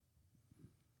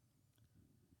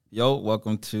Yo,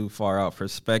 welcome to Far Out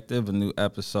Perspective, a new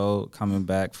episode coming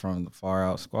back from the Far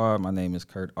Out Squad. My name is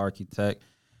Kurt Architect.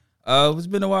 It's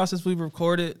been a while since we've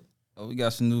recorded. We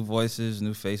got some new voices,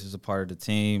 new faces, a part of the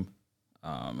team.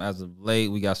 As of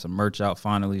late, we got some merch out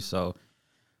finally. So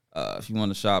if you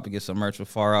want to shop and get some merch with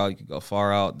Far Out, you can go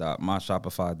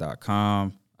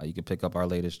farout.myshopify.com. You can pick up our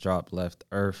latest drop, Left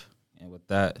Earth. And with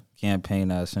that campaign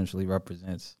that essentially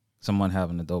represents someone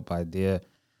having a dope idea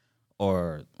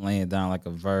or laying down like a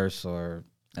verse or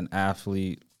an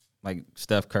athlete like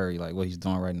Steph Curry, like what he's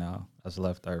doing right now. That's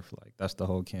Left Earth. Like that's the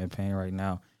whole campaign right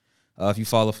now. If you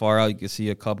follow Far Out, you can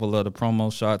see a couple of the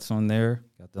promo shots on there.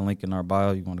 Got the link in our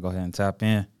bio. You want to go ahead and tap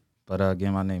in. But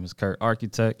again, my name is Kurt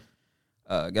Architect.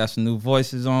 Got some new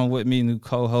voices on with me, new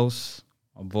co-hosts.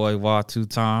 My boy Wah 2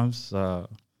 times. Yo,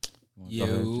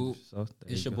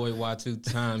 it's your boy Wah 2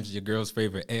 times, your girl's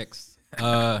favorite ex.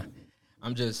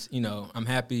 I'm just, I'm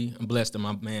happy. I'm blessed that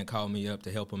my man called me up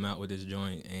to help him out with this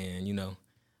joint. And, I'm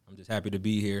just happy to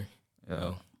be here. Yeah.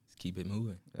 Let's keep it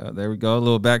moving. Yeah, there we go. A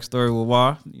little backstory with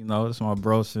Wah. It's my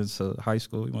bro since high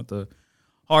school. We went to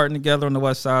Hardin together on the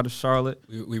west side of Charlotte.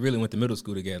 We really went to middle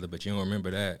school together, but you don't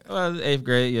remember that. Well, 8th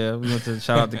grade, yeah. We went to,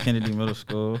 shout out to Kennedy Middle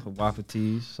School,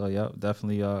 Wapatees. So, yeah,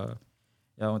 definitely,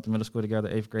 went to middle school together,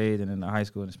 8th grade, and then high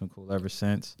school, and it's been cool ever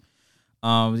since.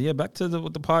 Back to the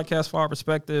podcast. Far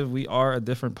Perspective, we are a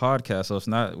different podcast, so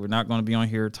we're not going to be on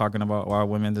here talking about why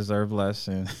women deserve less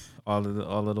and all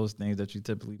of those things that you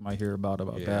typically might hear about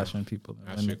bashing people.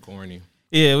 That shit corny.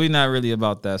 Yeah, we're not really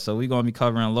about that. So we're going to be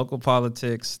covering local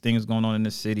politics, things going on in the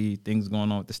city, things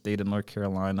going on with the state of North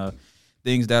Carolina,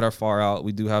 things that are far out.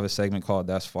 We do have a segment called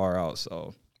That's Far Out.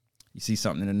 So you see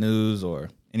something in the news or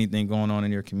anything going on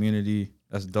in your community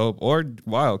that's dope or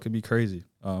wild, could be crazy.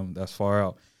 That's far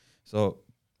out. So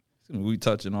we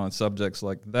touching on subjects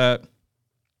like that.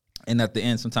 And at the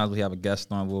end, sometimes we have a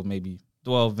guest on. We'll maybe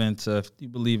delve into if you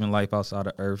believe in life outside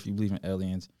of Earth, you believe in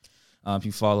aliens. If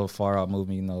you follow Far Out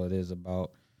movement, you know it is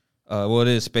about, it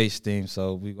is space themed.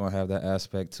 So we're going to have that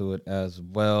aspect to it as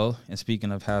well. And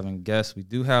speaking of having guests, we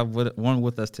do have one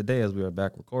with us today as we are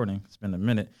back recording. It's been a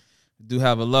minute. We do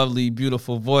have a lovely,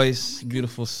 beautiful voice,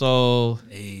 beautiful soul.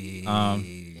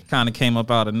 Hey. Kind of came up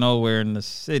out of nowhere in the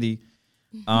city.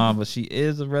 But she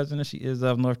is a resident. She is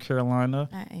of North Carolina.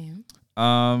 I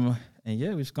am. And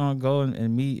yeah, we're just going to go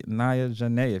and meet Naya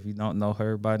Janae. If you don't know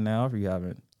her by now, if you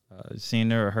haven't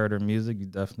seen her or heard her music, you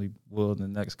definitely will in the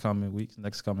next coming weeks,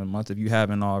 next coming months. If you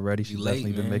haven't already, she's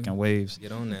definitely been making waves.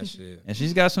 Get on that shit. And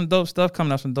she's got some dope stuff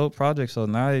coming up, some dope projects. So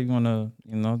now you want to,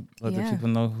 let the people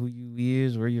know who you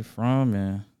is, where you're from,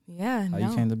 and how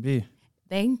you came to be.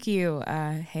 Thank you.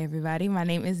 Hey, everybody. My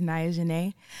name is Naya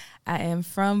Janae. I am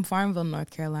from Farmville,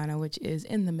 North Carolina, which is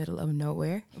in the middle of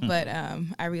nowhere. But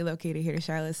I relocated here to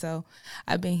Charlotte. So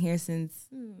I've been here since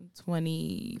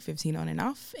 2015 on and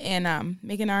off. And I'm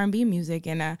making R&B music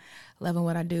and loving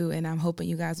what I do. And I'm hoping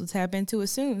you guys will tap into it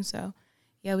soon. So,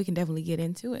 yeah, we can definitely get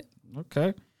into it.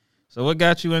 Okay. So what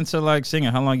got you into, like,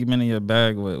 singing? How long you been in your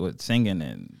bag with singing?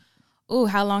 And Oh,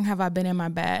 how long have I been in my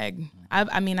bag?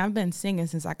 I've been singing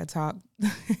since I could talk.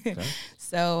 Okay.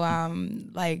 So,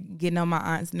 like getting on my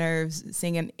aunt's nerves,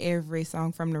 singing every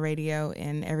song from the radio,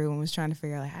 and everyone was trying to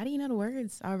figure out, like, how do you know the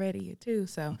words already too?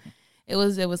 So it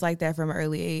was like that from an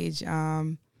early age.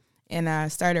 And I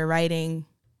started writing.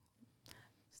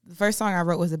 The first song I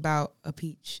wrote was about a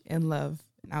peach in love.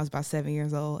 And I was about 7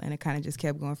 years old, and it kind of just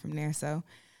kept going from there. So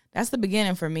that's the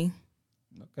beginning for me.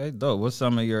 Okay, dope. What's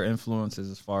some of your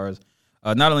influences as far as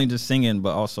not only just singing,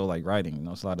 but also like writing?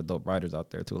 There's a lot of dope writers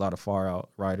out there too. A lot of far out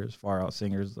writers, far out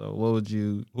singers. Who would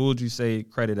you say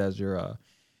credit as your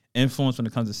influence when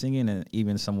it comes to singing, and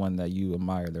even someone that you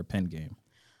admire their pen game?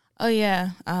 Oh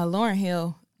yeah, Lauryn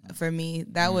Hill for me.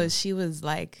 She was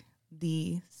like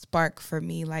the spark for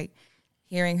me. Like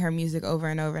hearing her music over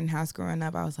and over in the house growing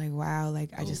up, I was like, wow, like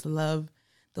I just love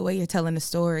the way you're telling the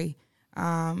story.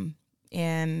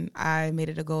 And I made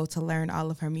it a goal to learn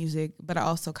all of her music, but I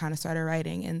also kind of started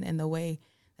writing in the way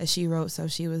that she wrote. So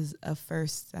she was a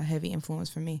heavy influence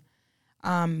for me.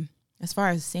 As far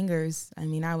as singers,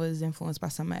 I was influenced by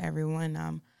some of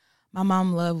everyone. My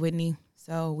mom loved Whitney,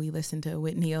 so we listened to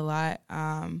Whitney a lot.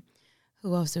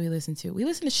 Who else do we listen to? We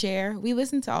listened to Cher. We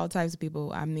listened to all types of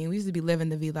people. We used to be living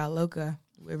the Vida Loca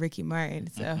with Ricky Martin.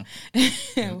 So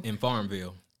in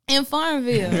Farmville. In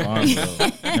Farmville.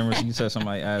 Remember you said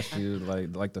somebody asked you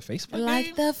like the Facebook game?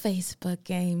 Like the Facebook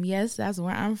game. Yes, that's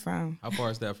where I'm from. How far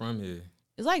is that from here?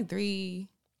 It's like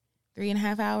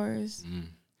 3.5 hours.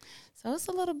 So it's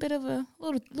a little bit of a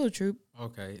little troop.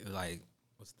 Okay, like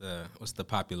what's the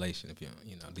population? If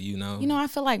do you know? I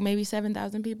feel like maybe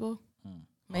 7,000 people.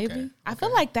 Maybe. Okay. I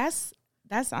feel like that's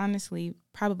That's honestly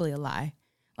probably a lie.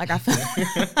 Like I feel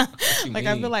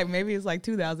I feel like maybe it's like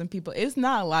 2,000 people. It's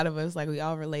not a lot of us. Like we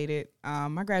all related.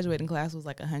 My graduating class was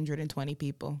like 120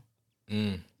 people.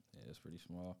 Yeah, it's pretty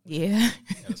small. Yeah.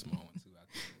 A small one too.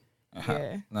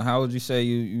 Yeah. Now, how would you say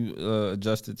you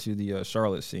adjusted to the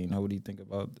Charlotte scene? How would you think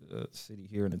about the city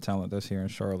here and the talent that's here in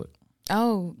Charlotte?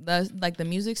 Oh, the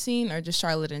music scene or just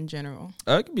Charlotte in general?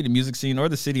 It could be the music scene or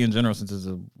the city in general, since it's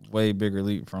a way bigger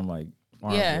leap from like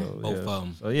Farmville. Both of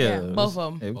them. So both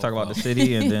of them. Yeah, we talk about the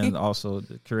city and then also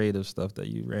the creative stuff that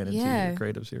you ran into. Yeah. The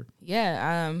creatives here.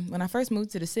 Yeah. When I first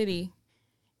moved to the city,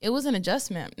 it was an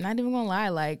adjustment. Not even gonna lie.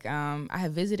 Like I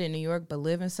had visited New York, but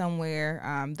living somewhere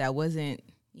that wasn't.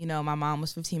 My mom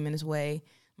was 15 minutes away.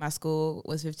 My school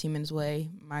was 15 minutes away.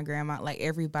 My grandma, like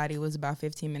everybody was about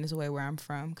 15 minutes away where I'm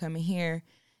from. Coming here,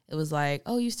 it was like,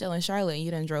 oh, you still in Charlotte and you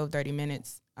done drove 30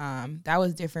 minutes. That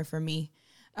was different for me.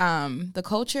 The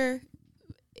culture,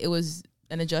 it was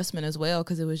an adjustment as well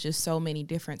because it was just so many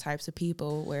different types of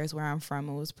people, whereas where I'm from,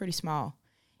 it was pretty small.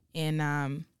 And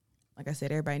like I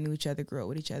said, everybody knew each other, grew up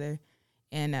with each other.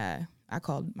 And I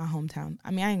called my hometown.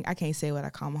 I mean, I can't say what I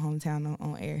call my hometown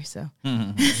on air. So,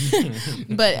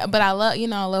 but I love,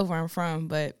 I love where I'm from.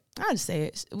 But I just say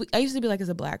it. I used to be like, it's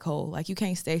a black hole. Like you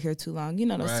can't stay here too long. You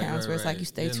know those towns where it's like you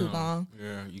stay too long.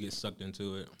 Yeah, you get sucked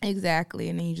into it. Exactly,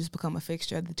 and then you just become a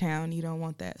fixture of the town. You don't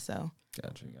want that. So.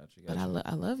 Got you. But I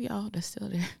love y'all that's still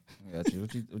there. Got you.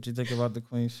 What you think about the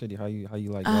Queen City? How you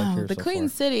like life here the so Queen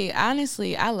far? City,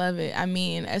 honestly, I love it. I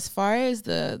mean, as far as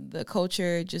the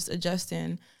culture, just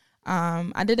adjusting,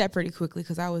 I did that pretty quickly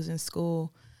because I was in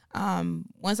school.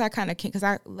 Once I kind of came, because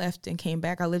I left and came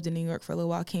back. I lived in New York for a little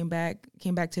while. Came back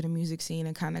to the music scene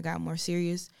and kind of got more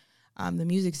serious. The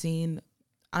music scene,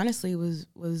 honestly,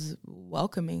 was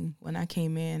welcoming when I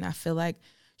came in. I feel like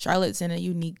Charlotte's in a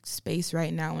unique space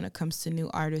right now when it comes to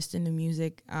new artists and new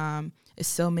music. It's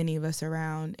so many of us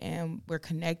around, and we're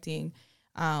connecting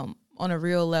on a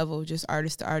real level, just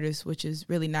artist to artist, which is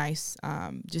really nice,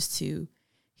 just to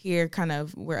hear kind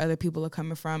of where other people are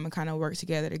coming from and kind of work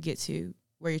together to get to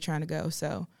where you're trying to go.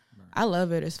 So I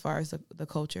love it as far as the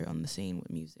culture on the scene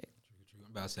with music.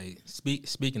 I'm about to say,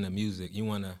 speaking of music, you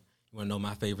wanna know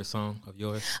my favorite song of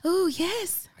yours? Oh,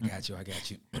 yes. I got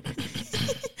you.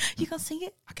 You gonna sing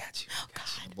it? I got you.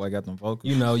 Boy, got them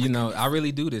vocals. You know, I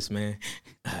really do this, man.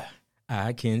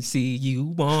 I can see you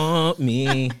want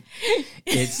me.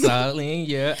 It's all in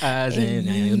your eyes, and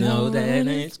you know that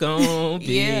it's gonna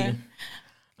be. Yeah.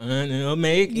 And it'll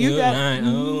make you mine.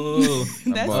 Oh,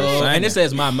 and it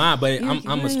says my mind, but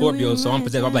I'm a Scorpio, so I'm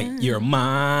protected. I'm like, you're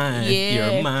mine.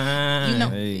 Yeah. You're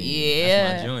mine. Yeah.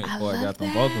 That's my joint. Boy, got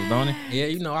them vocals, don't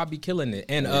he? Yeah, I be killing it.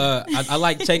 And I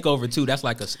like Takeover too. That's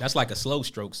like a slow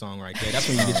stroke song right there. That's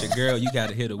when you get your girl, you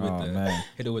gotta hit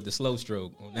her with the slow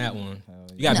stroke on that one.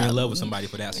 You gotta be in love with somebody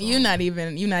for that song. You're not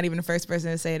even the first person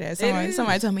to say that.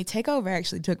 Somebody told me Takeover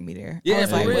actually took me there. Yeah,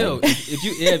 for real.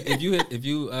 If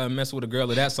you mess with a girl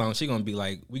of that song, she gonna be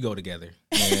like, we go together.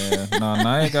 Yeah,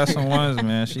 Nia got some ones,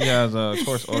 man. She has, of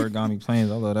course, Origami Plains.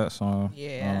 I love that song.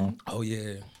 Yeah. Oh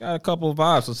yeah. Got a couple of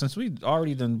vibes. So since we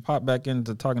already done popped back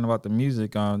into talking about the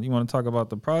music, you want to talk about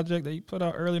the project that you put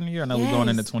out earlier in the year? I know we're going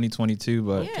into 2022,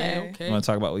 but okay. You want to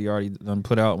talk about what you already done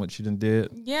put out, what you done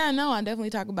did? Yeah, no, I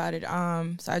definitely talk about it.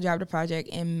 So I dropped a project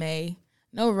in May.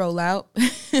 No rollout,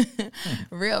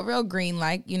 real green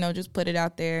light. Just put it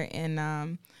out there,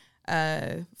 and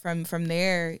from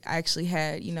there, I actually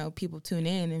had people tune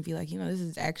in and be like, this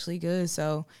is actually good.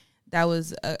 So that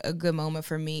was a good moment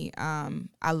for me.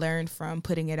 I learned from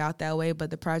putting it out that way, but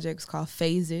the project's called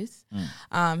Phases.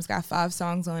 It's got 5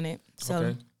 songs on it,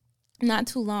 so not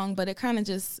too long. But it kind of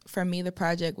just, for me, the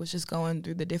project was just going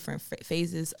through the different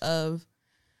phases of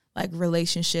like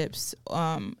relationships,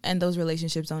 and those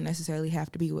relationships don't necessarily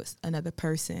have to be with another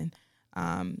person.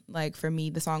 Like for me,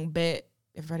 the song Bet,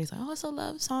 everybody's like, oh, it's a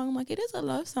love song. I'm like, it is a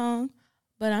love song,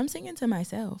 but I'm singing to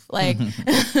myself. Like,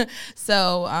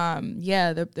 so,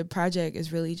 the project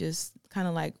is really just kind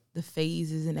of like the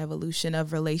phases and evolution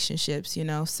of relationships,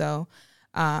 So,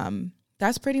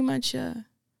 that's pretty much,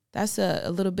 that's a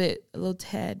little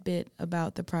tad bit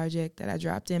about the project that I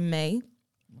dropped in May.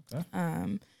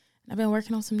 Okay. I've been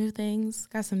working on some new things.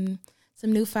 Got some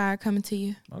new fire coming to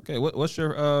you. Okay. What's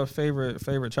your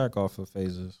favorite track off of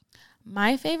Phases?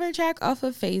 My favorite track off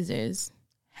of Phases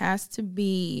has to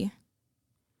be,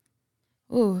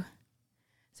 so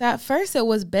at first it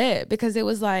was Bet, because it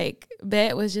was like,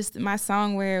 Bet was just my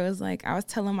song where it was like, I was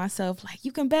telling myself, like,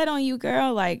 you can bet on you,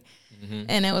 girl. Like,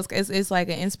 and it's like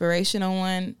an inspirational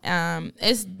one.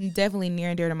 It's definitely near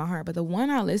and dear to my heart. But the one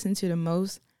I listen to the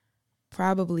most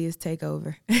probably is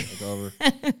Takeover.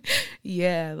 Takeover.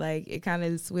 Yeah, like it kind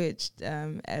of switched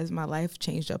as my life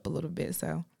changed up a little bit.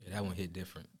 So yeah, that one hit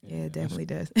different. Yeah, it definitely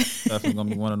does. Definitely gonna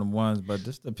be one of them ones. But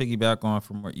just to piggyback on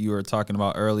from what you were talking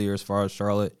about earlier, as far as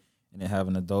Charlotte and it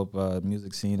having a dope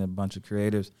music scene, a bunch of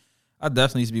creatives, I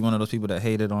definitely used to be one of those people that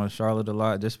hated on Charlotte a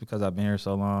lot, just because I've been here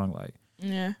so long. Like,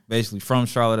 yeah, basically from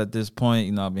Charlotte at this point.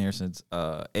 You know, I've been here since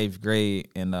 8th grade,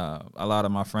 and a lot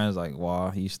of my friends, like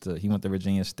he went to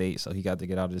Virginia State, so he got to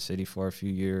get out of the city for a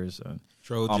few years. And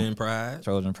Trojan Pride.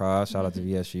 Shout out to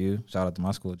VSU. Shout out to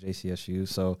my school, JCSU.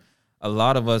 So a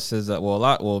lot of us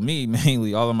me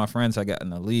mainly, all of my friends had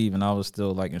gotten to leave, and I was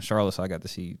still like in Charlotte, so I got to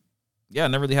see. Yeah, I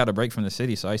never really had a break from the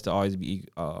city, so I used to always be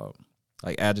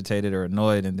like agitated or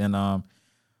annoyed, and then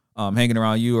hanging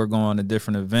around you or going to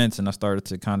different events, and I started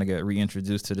to kind of get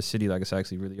reintroduced to the city. Like, it's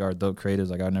actually really are dope creatives.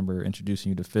 Like, I remember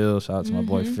introducing you to Phil. Shout out to my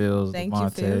boy Phil,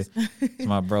 Devontae. It's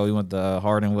my bro. He went to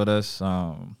Harding with us.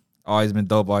 Always been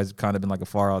dope. Always kind of been like a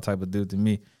far out type of dude to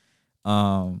me.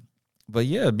 But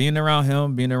yeah, being around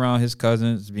him, being around his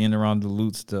cousins, being around the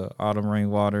Lutes, the Autumn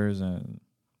Rainwaters, and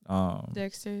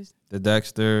Dexters, the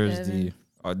Dexters,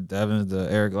 the Devins,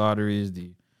 the Eric Lotteries,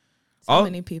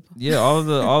 many people. Yeah, all of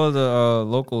the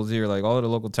locals here, like all of the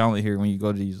local talent here. When you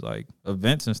go to these like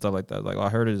events and stuff like that, like I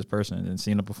heard of this person and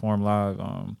seen him perform live.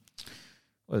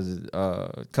 What is it?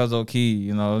 Cuzzo Key,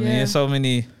 you know, yeah. I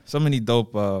mean, so many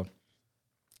dope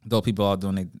people all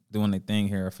doing their thing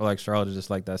here. I feel like Charlotte is just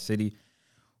like that city.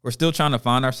 We're still trying to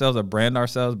find ourselves or brand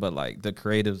ourselves, but like the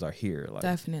creatives are here. Like,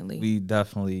 definitely, we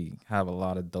definitely have a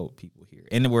lot of dope people here,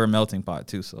 and we're a melting pot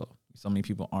too. So many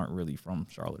people aren't really from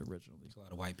Charlotte originally. There's a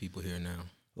lot of white people here now.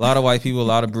 A lot of white people, a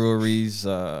lot of breweries,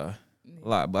 a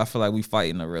lot. But I feel like we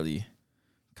fighting to really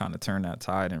kind of turn that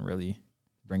tide and really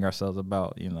bring ourselves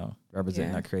about, you know,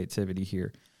 representing that creativity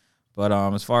here. But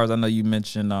as far as I know, you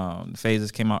mentioned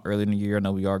Phases came out early in the year. I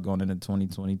know we are going into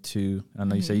 2022. I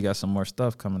know you say you got some more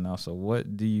stuff coming out. So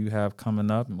what do you have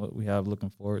coming up and what we have looking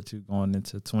forward to going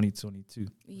into 2022?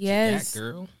 Yes.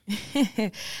 Girl.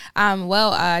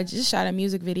 Well, I just shot a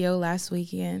music video last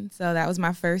weekend. So that was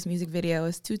my first music video.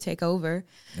 It's to Take Over.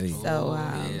 Hey. So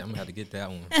yeah, I'm going to have to get that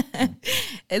one.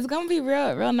 It's going to be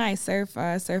real nice. Surf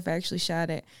actually shot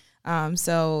it.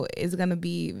 So it's going to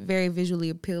be very visually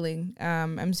appealing.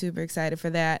 I'm super excited for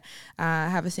that. I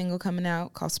have a single coming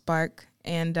out called Spark,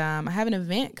 and I have an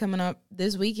event coming up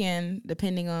this weekend,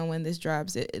 depending on when this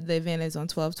drops. The event is on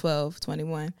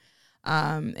 12/12/21,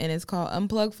 and it's called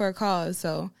Unplugged for a Cause.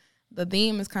 So the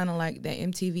theme is kind of like the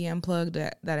MTV Unplugged,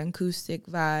 that acoustic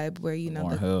vibe where, you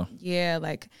know,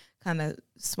 like kind of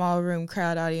small room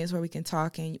crowd audience where we can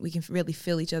talk and we can really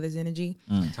feel each other's energy.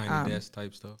 Tiny desk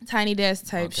type stuff. Tiny desk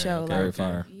type show. Okay, like,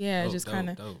 fire. Yeah, just kind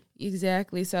of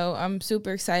exactly. So I'm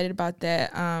super excited about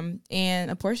that.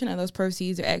 And a portion of those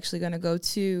proceeds are actually going to go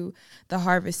to the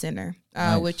Harvest Center,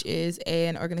 nice. Which is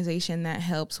an organization that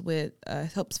helps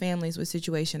families with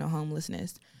situational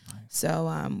homelessness. Nice. So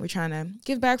we're trying to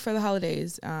give back for the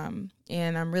holidays, and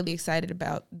I'm really excited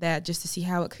about that just to see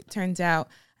how it turns out.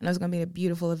 I know it's going to be a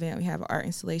beautiful event. We have an art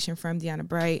installation from Deanna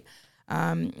Bright.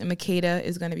 Makeda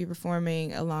is going to be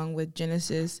performing along with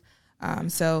Genesis.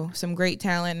 So some great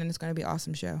talent, and it's going to be an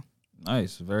awesome show.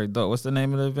 Nice. Very dope. What's the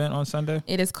name of the event on Sunday?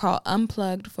 It is called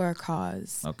Unplugged for a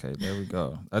Cause. Okay, there we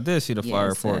go. I did see the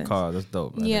flyer for a cause. That's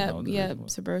dope. Yeah.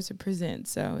 Suburban Presents.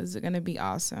 So it's going to be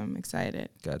awesome. Excited.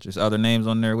 Gotcha. Is other names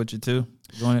on there with you too?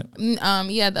 Doing it?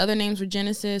 Yeah, the other names were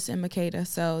Genesis and Makeda.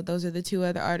 So those are the two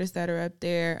other artists that are up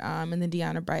there. And then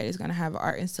Deanna Bright is going to have an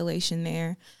art installation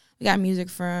there. We got music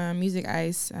from Music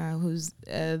Ice, who's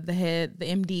the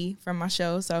MD from my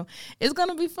show. So it's going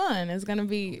to be fun. It's going to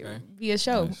be a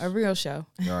show, nice. A real show.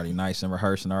 You're already nice and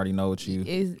rehearsed and already know what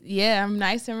you... Yeah, I'm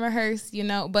nice and rehearsed, you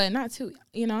know, but not too,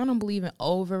 you know, I don't believe in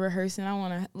over-rehearsing. I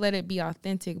want to let it be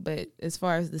authentic, but as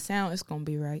far as the sound, it's going to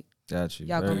be right. Got you.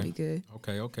 Y'all going to be good.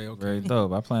 Okay. Very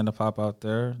dope. I plan to pop out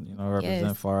there, you know,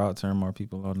 represent Far Out, turn more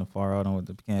people on the Far Out on with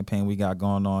the campaign we got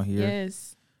going on here.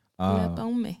 Yes. Up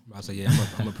on me. I say, yeah,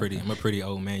 I'm a pretty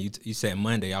old man. You said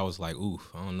Monday, I was like, oof,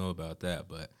 I don't know about that,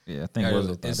 but yeah, I think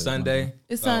it's Sunday.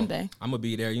 It's Sunday. I'm gonna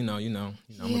be there. You know, I'm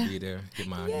gonna be there. Get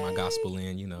my gospel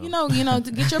in. You know,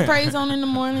 to get your praise on in the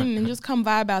morning and just come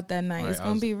vibe out that night. Right, it's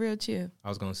gonna be real chill. I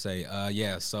was gonna say,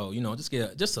 so just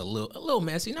get just a little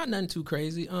messy, not nothing too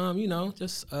crazy.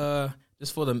 Just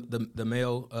for the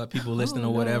male people listening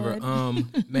or whatever.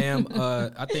 Ma'am,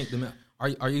 I think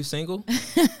are you single?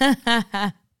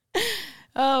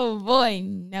 Oh boy,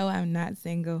 no, I'm not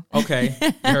single. Okay,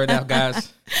 you heard that,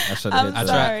 guys.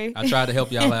 sorry. I tried to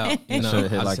help y'all out. You know, should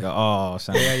have hit like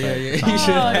sound yeah. You should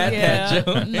Oh, have had that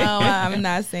joke. No, I'm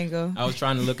not single. I was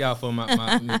trying to look out for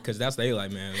my because that's they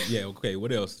like, man. Yeah, okay.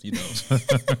 What else? You know,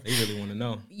 they really want to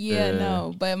know. Yeah,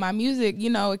 no, but my music, you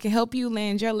know, it can help you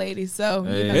land your lady. So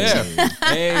you know, Yeah,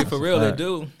 hey, for real, they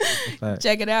do.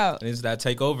 check it out. And it's that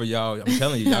take over, y'all. I'm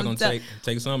telling you, y'all gonna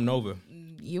take something over.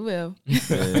 You will.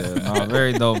 No,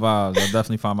 very dope vibes. I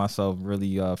definitely find myself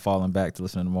really falling back to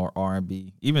listening to more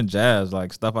R&B, even jazz,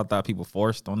 like stuff I thought people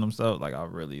forced on themselves. Like I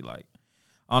really like.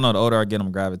 I don't know. The older I get,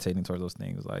 I'm gravitating towards those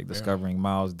things, like discovering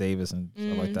Miles Davis and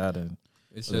stuff like that, and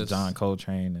it's just John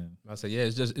Coltrane. And I say, yeah,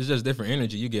 it's just different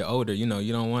energy. You get older, you know,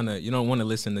 you don't want to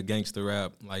listen to gangster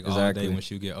rap like all day. Once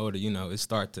you get older, you know, it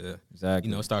starts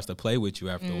to play with you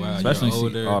after a while. Especially you're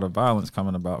older. all the violence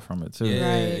coming about from it too. Yeah,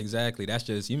 Right. exactly. That's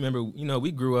just, you remember, you know,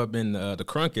 we grew up in the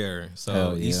crunk era.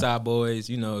 So East Side Boys,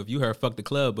 you know, if you heard "Fuck the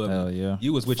Club" up,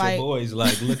 you was with your boys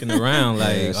like looking around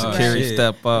like security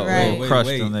step up, crush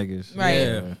them niggas. Right.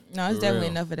 Yeah, no, it's definitely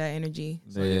enough of that energy.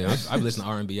 So, yeah, I listen to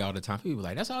R&B all the time. People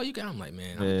like, that's all you got. I'm like,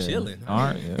 man, I'm chilling.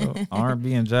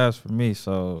 R&B and jazz for me.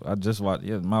 So I just watched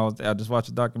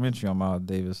a documentary on Miles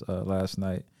Davis last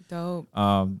night. Dope.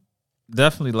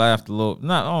 Definitely laughed a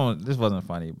little. This wasn't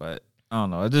funny, but I don't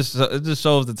know. It just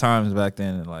shows the times back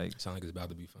then. And like, sound like it's about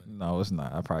to be funny. No, it's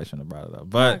not. I probably shouldn't have brought it up.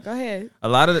 But go ahead. A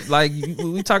lot of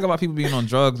we talk about people being on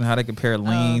drugs and how they compare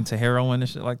lean to heroin and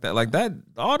shit like that. Like that,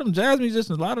 all them jazz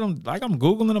musicians, a lot of them, like I'm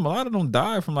googling them, a lot of them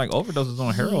died from like overdoses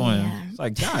on heroin. Yeah. It's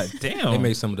like, god damn, they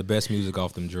made some of the best music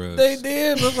off them drugs. They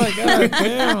did. But it's like, god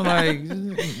damn,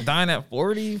 like dying at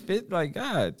 40, 50, like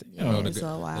god,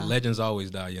 the legends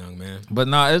always die young, man. But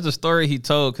it's a story he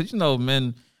told because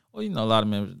men. Well, a lot of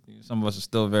men, some of us are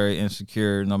still very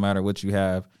insecure no matter what you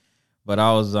have. But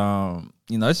I was,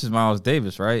 this is Miles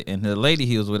Davis, right? And the lady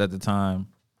he was with at the time,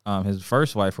 his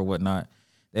first wife or whatnot,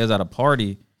 they was at a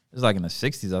party. It was like in the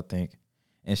 60s, I think.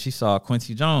 And she saw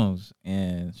Quincy Jones.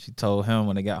 And she told him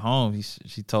when they got home,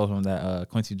 she told him that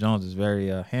Quincy Jones is very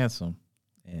handsome.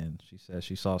 And she said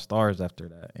she saw stars after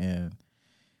that. And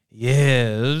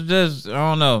yeah, it was just, I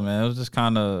don't know, man. It was just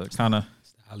kind of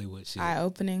Hollywood shit.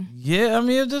 Eye-opening. Yeah, I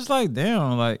mean, it's just like,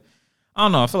 damn, like, I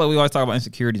don't know. I feel like we always talk about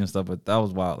insecurities and stuff, but that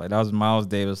was wild. Like, that was Miles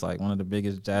Davis, like, one of the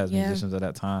biggest jazz musicians of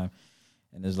that time.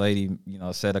 And this lady,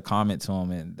 said a comment to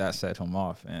him, and that set him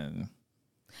off. And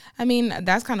I mean,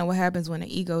 that's kind of what happens when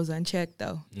the ego's unchecked,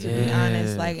 though, to be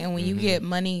honest. Like, and when you get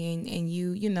money and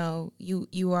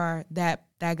you are that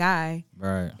guy,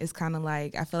 right? It's kind of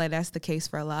like, I feel like that's the case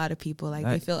for a lot of people. Like,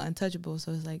 they feel untouchable.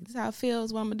 So it's like, this is how it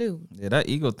feels, what I'm going to do. Yeah, that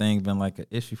ego thing's been like an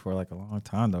issue for like a long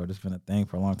time, though. It's been a thing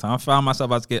for a long time. I found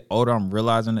myself as I get older, I'm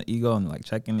realizing the ego and like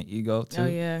checking the ego too. Oh,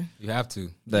 yeah. You have to.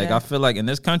 Like, I feel like in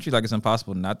this country, like, it's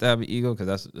impossible not to have an ego because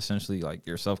that's essentially like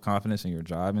your self-confidence and your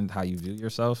drive and how you view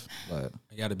yourself. But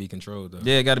it got to be controlled, though.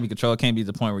 Yeah, it got to be controlled. It can't be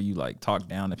the point where you like talk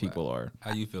down to people or.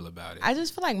 How you feel about it? I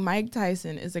just feel like Mike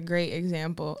Tyson is a great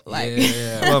example. Like,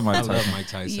 I love Mike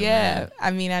Tyson. Yeah, man.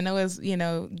 I mean, I know it's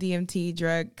DMT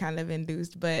drug kind of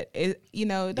induced, but it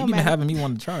don't even matter. Having me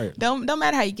want to try it. Don't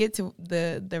matter how you get to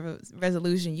the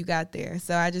resolution, you got there.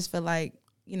 So I just feel like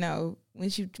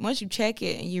once you check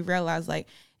it and you realize like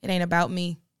it ain't about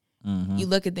me. Mm-hmm. You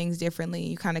look at things differently.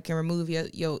 You kind of can remove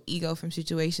your ego from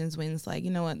situations when it's like, you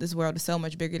know what, this world is so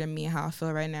much bigger than me and how I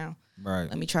feel right now. Right.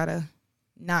 Let me try to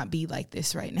not be like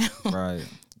this right now. Right.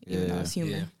 Even though it's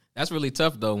human. Yeah. That's really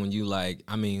tough though when you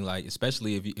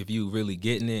especially if you really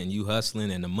getting it and you hustling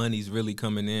and the money's really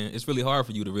coming in. It's really hard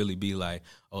for you to really be like,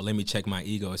 oh, let me check my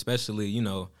ego. Especially,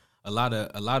 a lot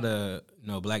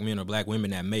of black men or black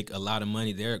women that make a lot of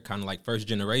money, they're kind of like first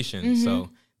generation. Mm-hmm. So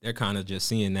they're kind of just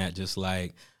seeing that just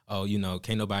like, oh,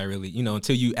 can't nobody really,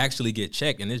 until you actually get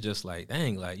checked. And it's just like,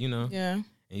 dang, like, Yeah.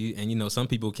 And some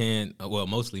people can't, well,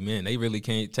 mostly men, they really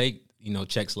can't take,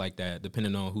 checks like that,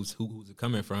 depending on who's it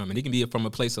coming from. And it can be from a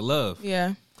place of love.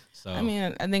 Yeah. So I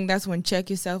mean, I think that's when check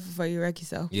yourself before you wreck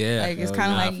yourself. Yeah. Like, it's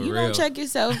kind of like, you don't check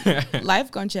yourself.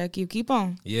 Life gonna check you. Keep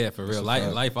on. Yeah, for real.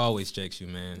 Life always checks you,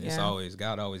 man. Yeah. It's always,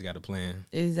 God always got a plan.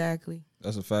 Exactly.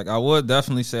 That's a fact. I would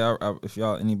definitely say, if we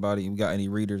got any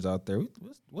readers out there,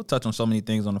 we'll touch on so many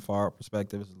things on the far out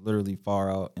perspective. It's literally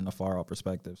far out in the far out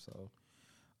perspective. So,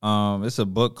 it's a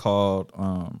book called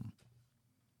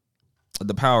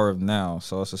The Power of Now.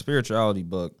 So it's a spirituality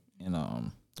book,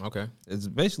 and okay,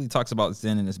 it basically talks about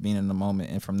Zen and it's being in the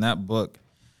moment. And from that book,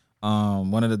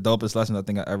 one of the dopest lessons I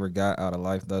think I ever got out of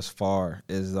life thus far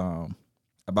is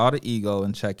about an ego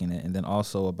and checking it, and then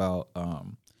also about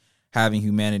having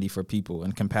humanity for people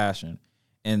and compassion.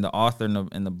 And the author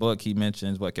in the book, he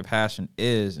mentions what compassion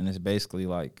is, and it's basically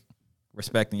like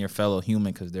respecting your fellow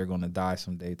human because they're going to die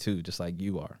someday too, just like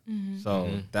you are. So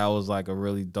that was like a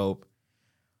really dope.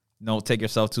 Don't take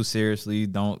yourself too seriously.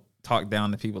 Don't talk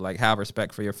down to people. Like, have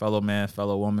respect for your fellow man,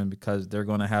 fellow woman, because they're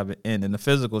going to have an end in the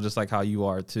physical, just like how you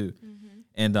are too.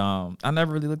 And I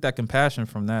never really looked at compassion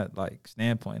from that like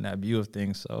standpoint, that view of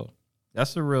things. So that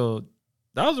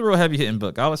was a real heavy hitting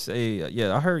book. I would say,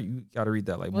 I heard you got to read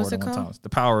that like more than one time. The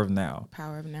Power of Now.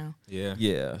 Power of Now.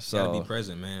 Yeah. So gotta be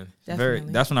present, man.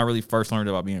 Definitely. That's when I really first learned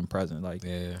about being present. Like,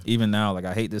 even now, like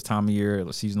I hate this time of year.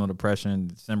 Seasonal depression.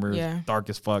 December is dark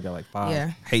as fuck at like 5.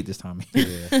 I hate this time of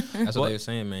year. That's what they were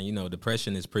saying, man. You know,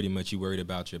 depression is pretty much you worried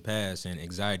about your past, and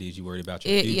anxiety is you worried about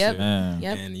your future.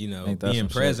 And you know, being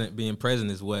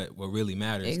present is what really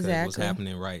matters. Exactly. What's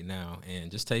happening right now, and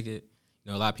just take it.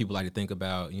 You know, a lot of people like to think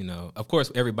about, you know, of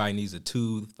course, everybody needs a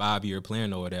 2-5 year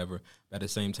plan or whatever. But at the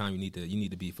same time, you need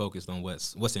to be focused on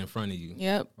what's in front of you.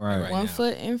 Yep. Right. One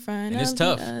foot in front. And it's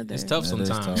tough. It's tough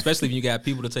sometimes, especially if you got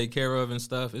people to take care of and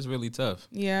stuff. It's really tough.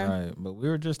 Yeah. Right. But we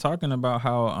were just talking about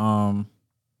how,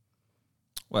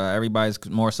 everybody's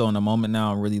more so in the moment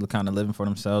now and really kind of living for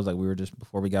themselves. Like we were just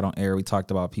before we got on air, we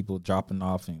talked about people dropping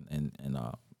off and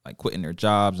like quitting their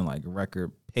jobs and like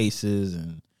record paces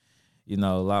and. You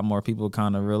know, a lot more people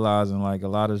kind of realizing like a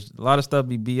lot of stuff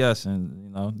be BS, and you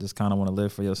know, just kind of want to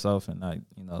live for yourself and not,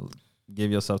 you know,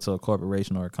 give yourself to a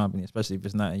corporation or a company, especially if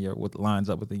it's not in what lines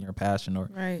up within your passion or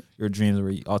your dreams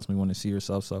where you ultimately want to see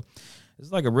yourself. So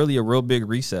it's like a real big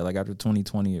reset. Like after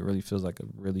 2020, it really feels like a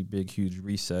really big, huge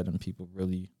reset, and people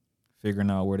really figuring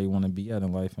out where they want to be at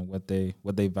in life and what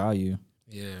they value.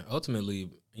 Yeah, ultimately,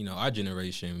 you know, our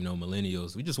generation, you know,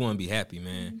 millennials, we just want to be happy,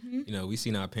 man. You know, we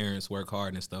seen our parents work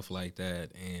hard and stuff like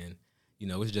that, and you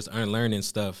know, it's just unlearning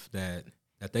stuff that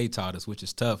they taught us, which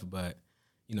is tough, but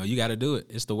you know, you got to do it.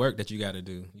 It's the work that you got to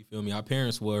do. You feel me? Our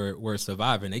parents were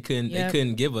surviving. They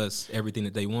couldn't give us everything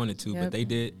that they wanted to, but they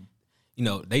did. You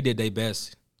know, they did their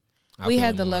best. We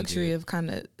had the luxury of kind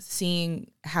of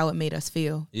seeing how it made us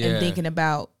feel and thinking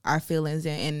about our feelings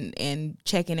and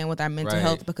checking in with our mental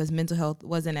health, because mental health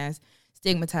wasn't as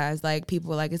stigmatized. Like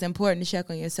people were like, it's important to check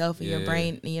on yourself and your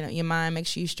brain, you know, your mind, make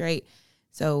sure you're straight.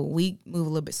 So we move a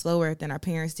little bit slower than our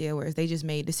parents did, whereas they just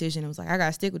made a decision. It was like, I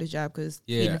gotta stick with this job because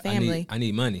feeding the family. I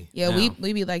need money. Yeah, now.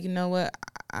 we be like, you know what?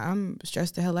 I'm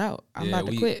stressed the hell out. I'm about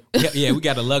to quit. we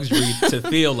got a luxury to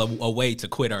feel a way to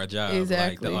quit our job.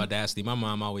 Exactly. Like the audacity. My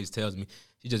mom always tells me,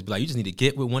 she just be like, you just need to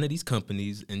get with one of these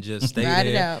companies and just stay ride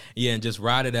there. It out. Yeah, and just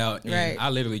ride it out. And I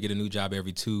literally get a new job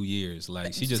every 2 years.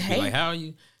 Like she just be like, how are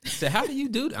you? I said, how do you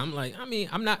do that? I'm like,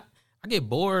 I get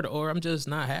bored or I'm just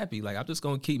not happy. Like, I'm just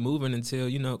going to keep moving until,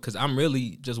 you know, because I'm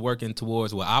really just working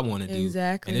towards what I want to do.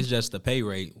 Exactly. And it's just the pay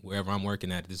rate wherever I'm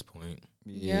working at this point.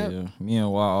 Yeah. Me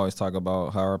and Wa always talk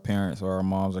about how our parents or our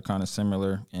moms are kind of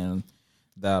similar in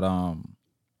that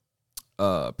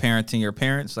parenting your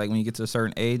parents, like when you get to a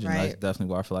certain age, and that's definitely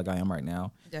where I feel like I am right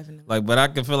now. Definitely. Like, but I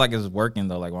can feel like it's working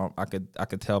though. Like I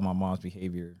could tell my mom's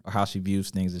behavior or how she views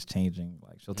things is changing.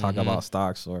 Like she'll talk about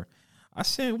stocks or I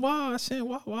sent why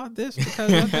this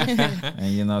because of that. And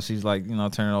you know, she's like, you know,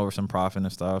 turning over some profit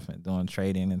and stuff and doing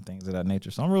trading and things of that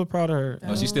nature. So I'm really proud of her.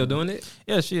 Oh, she's still doing it?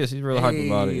 Yeah, she is. She's really hype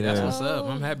about it. Yeah. That's what's up.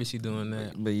 I'm happy she's doing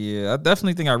that. But yeah, I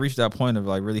definitely think I reached that point of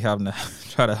like really having to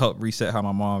try to help reset how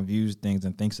my mom views things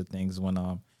and thinks of things when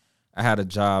I had a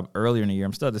job earlier in the year.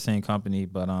 I'm still at the same company,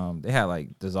 but they had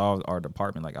like dissolved our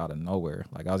department like out of nowhere.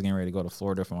 Like I was getting ready to go to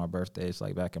Florida for my birthday. It's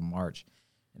like back in March.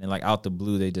 And then like out the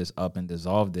blue, they just up and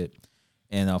dissolved it.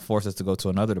 And forced us to go to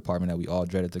another department that we all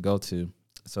dreaded to go to.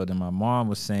 So then my mom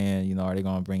was saying, you know, are they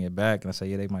going to bring it back? And I said,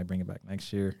 yeah, they might bring it back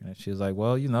next year. And she was like,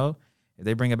 well, you know, if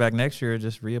they bring it back next year,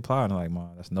 just reapply. And I'm like,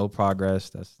 Mom, that's no progress.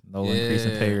 That's no increase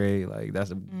in pay rate. Like,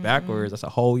 that's backwards. That's a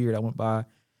whole year that went by.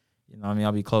 You know what I mean?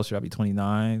 I'll be closer. I'll be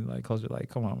 29. Like, closer. Like,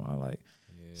 come on, Mom. Like,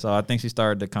 so I think she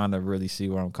started to kind of really see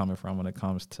where I'm coming from when it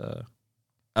comes to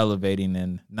elevating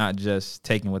and not just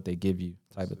taking what they give you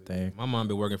type of thing. My mom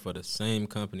been working for the same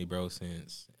company, bro,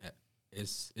 since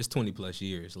it's 20 plus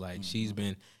years. Like she's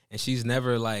been, and she's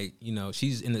never like, you know,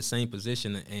 she's in the same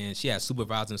position and she has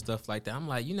supervisors and stuff like that. I'm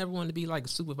like, you never wanted to be like a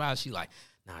supervisor. She like,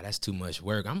 nah, that's too much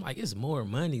work. I'm like, it's more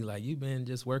money. Like you've been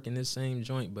just working this same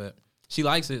joint, but she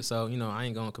likes it. So, you know, I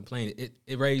ain't gonna complain.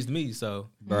 It raised me. So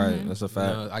right. That's a fact.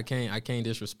 You know, I can't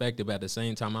disrespect it, but at the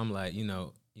same time, I'm like, you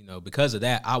know, because of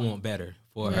that, I want better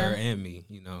for her and me,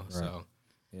 you know, so.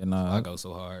 Yeah, no, I go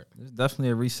so hard. It's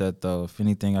definitely a reset, though. If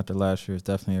anything, after last year, it's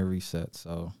definitely a reset.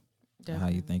 So, how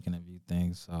you thinking of view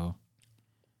things? So,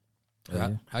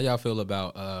 how y'all feel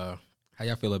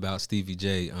about Stevie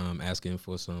J asking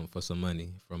for some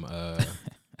money from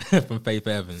from Faith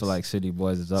Evans? So like City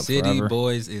Boys is up. City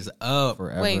Boys is up.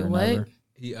 Forever Wait, what?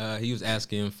 He was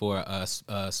asking for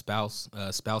spouse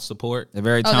support. A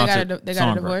very talented. They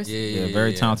got a divorce. Yeah,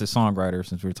 very talented songwriter.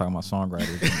 Since we were talking about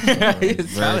songwriters,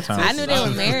 very talented. I knew they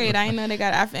were married. I didn't know they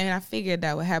got. I figured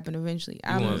that would happen eventually.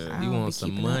 He wants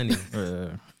some money.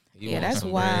 Yeah, that's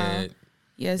wild. Bread.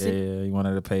 Yes. Yeah, he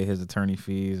wanted to pay his attorney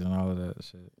fees and all of that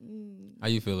shit. How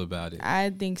you feel about it?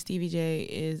 I think Stevie J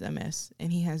is a mess,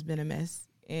 and he has been a mess.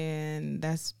 And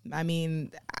that's, I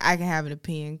mean, I can have an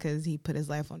opinion because he put his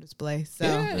life on display. So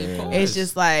it's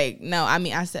just like, no, I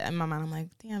mean, I said in my mind, I'm like,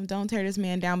 damn, don't tear this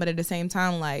man down. But at the same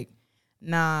time, like,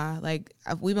 nah, like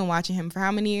we've been watching him for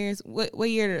how many years? What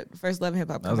year did First Love and Hip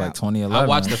Hop come out? That was like 2011. I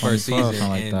watched the first season,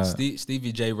 like and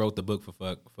Stevie J wrote the book for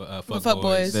Fuck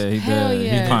Boys. Yeah, he Hell did.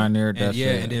 yeah. He pioneered that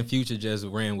shit. And then Future just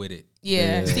ran with it.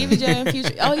 Yeah, Stevie J and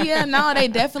Future. Oh yeah, no, they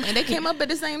came up at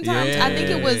the same time. Yeah. I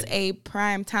think it was a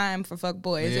prime time for Fuck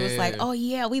Boys. It was like, oh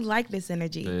yeah, we like this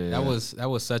energy. Yeah. That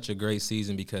was such a great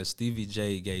season because Stevie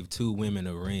J gave 2 women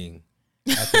a ring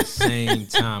at the same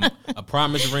time, a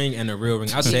promise ring and a real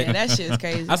ring. I said that shit is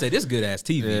crazy. I said this good ass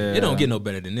TV. Yeah. It don't get no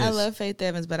better than this. I love Faith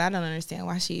Evans, but I don't understand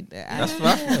why she. That's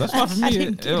why for me,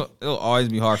 it'll always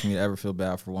be hard for me to ever feel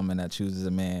bad for a woman that chooses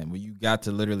a man. Where you got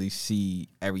to literally see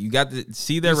you got to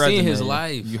see their resume. Seen his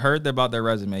life. You heard about their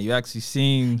resume. You actually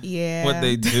seen what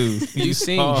they do. You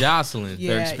seen Jocelyn,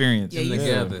 their experience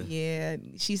together. Yeah,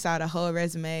 she saw the whole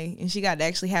resume, and she got to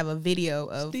actually have a video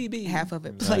of Stevie. half of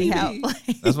it play out.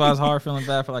 That's why it's hard feeling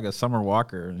bad for like a Summer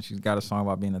Walker, and she's got a song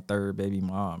about being a 3rd baby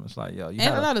mom. It's like, yo, you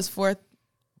and I thought it was 4th.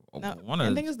 No,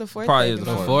 I think it's the 4th. Probably is the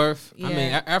 4th. Yeah. I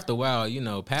mean, after a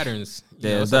while, patterns.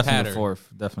 It's definitely the 4th.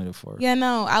 Definitely the 4th. Yeah,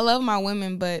 no, I love my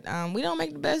women, but we don't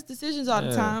make the best decisions all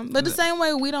the time. But the same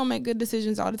way we don't make good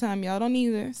decisions all the time, y'all don't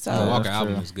either. So the Walker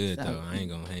album is good though. I ain't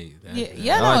gonna hate that. The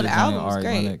album is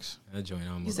great. Lennox. That joint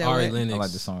almost. Ari Lennox. I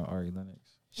like the song Ari Lennox.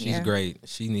 She's great.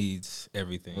 She needs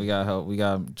everything. We got help. We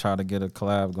got to try to get a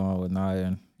collab going with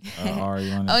Naya and Ari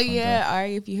Lennox. Oh yeah,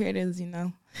 Ari, if you hear this,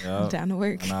 I'm down to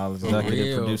work. And I was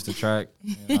executive produced the track.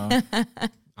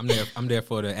 I'm there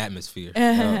for the atmosphere.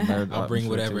 I'll bring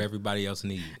whatever everybody else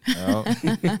needs. Well,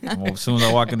 as soon as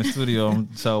I walk in the studio, I'm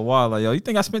tell Wall like, yo, you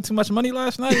think I spent too much money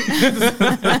last night?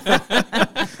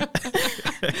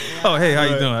 Oh, hey, how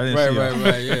you doing? I didn't see you.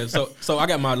 Right. Yeah. So I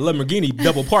got my Lamborghini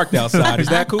double parked outside. Is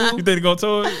that cool? You think they gonna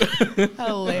tow it?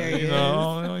 Hilarious. You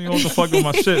know what the fuck with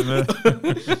my shit, man.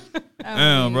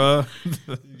 Damn, bro.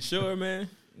 You sure, man?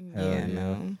 Yeah,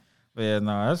 no. But yeah,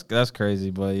 no, that's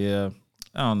crazy. But yeah,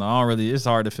 I don't know. It's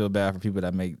hard to feel bad for people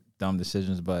that make dumb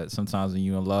decisions. But sometimes when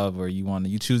you in love or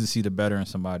you choose to see the better in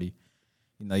somebody,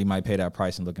 you might pay that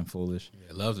price and looking foolish.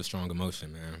 Yeah, love's a strong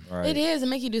emotion, man. Right. It is. It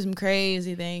make you do some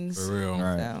crazy things. For real.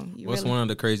 Right. So What's one of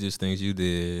the craziest things you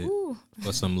did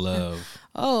for some love?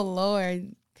 Oh,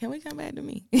 Lord. Can we come back to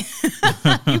me?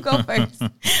 You go first.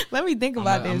 Let me think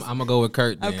about this. I'm going to go with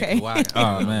Kurt then. Okay. Why?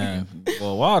 Oh, man.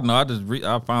 Well, Wild, no,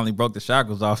 I finally broke the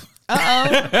shackles off.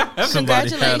 Uh-oh.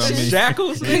 Somebody had on me. Congratulations.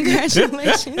 Shackles?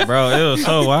 Congratulations. Bro, it was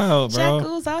so wild, bro.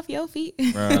 Shackles off your feet.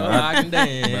 Bro, I can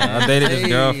dance. I dated this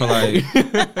girl for bro,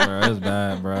 it was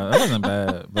bad, bro. It wasn't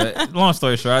bad. But long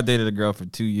story short, I dated a girl for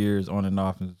 2 years on and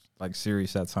off, and like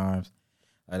serious at times.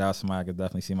 Like, that was somebody I could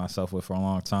definitely see myself with for a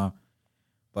long time.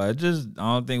 But I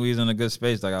don't think we was in a good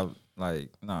space. It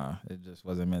just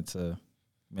wasn't meant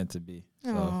to be.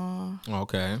 So Aww.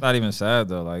 Okay. it's not even sad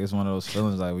though. Like, it's one of those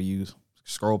feelings like when you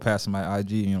scroll past my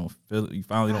IG, you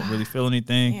finally don't really feel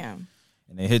anything. Damn.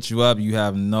 And they hit you up, you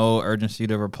have no urgency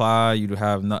to reply. You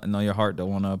have nothing on your heart to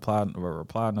want to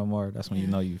reply no more. That's when you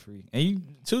know you're free. And you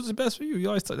choose the best for you.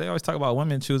 They always talk about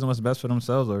women choosing what's best for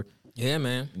themselves, or Yeah,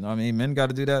 man. you know what I mean? Men got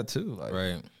to do that too. Like,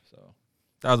 Right. So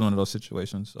that was one of those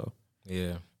situations. So,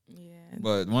 Yeah.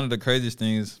 but one of the craziest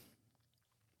things,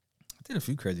 I did a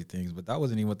few crazy things, but that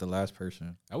wasn't even with the last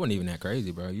person. I wasn't even that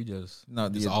crazy, bro. You just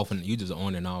you just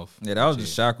on and off. Yeah, that was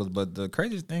just shackles. But the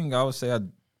craziest thing I would say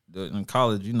in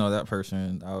college, that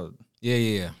person,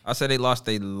 Yeah. I said they lost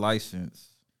their license,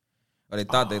 or they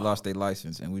thought they lost their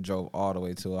license, and we drove all the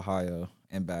way to Ohio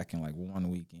and back in like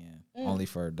one weekend, only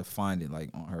for to find it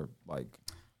like on her like.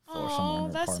 Oh,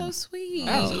 that's so sweet.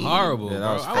 That was horrible. Yeah,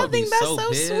 that was bro. I think that's so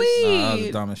pissed. sweet. That was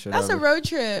the dumbest shit That's ever. a road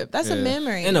trip. That's a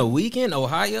memory. In a weekend,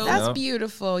 Ohio. That's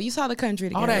beautiful. You saw the country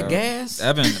together. All that gas.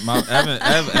 Ev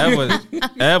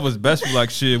was best for like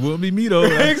shit. We'll be me though.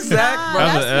 Exactly. Bro,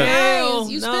 That's that's Hell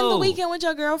nice. You no. spend the weekend with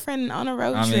your girlfriend on a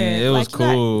road trip. It was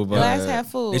cool, but glass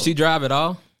half full. Did she drive at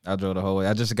all? I drove the whole way. I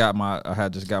had just got my car.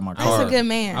 That's a good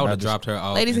man. I would have dropped her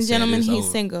off. Ladies and said gentlemen, it's he's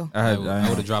over. single. I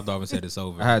would have dropped off and said it's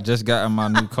over. I had just gotten my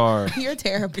new car. You're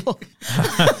terrible.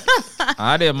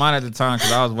 I didn't mind at the time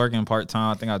because I was working part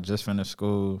time. I think I just finished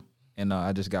school, And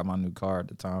I just got my new car at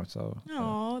the time. So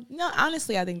no,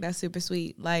 honestly, I think that's super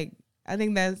sweet. Like, I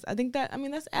mean, that's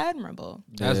admirable.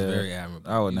 That's very admirable.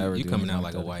 I would never. You coming out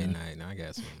like a white knight. Now I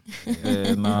got some.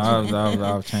 Yeah, no,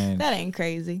 I've changed. That ain't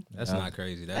crazy. That's not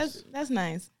crazy. That's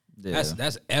nice. Yeah.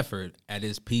 That's effort at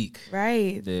its peak.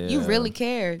 Right. Yeah. You really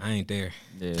cared. I ain't there.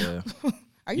 Yeah.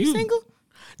 Are you single?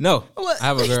 No. What? I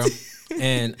have a girl.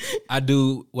 And I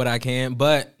do what I can,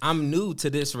 but I'm new to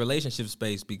this relationship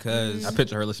space because I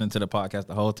picture her listening to the podcast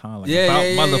the whole time. Like, yeah,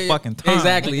 motherfucking time.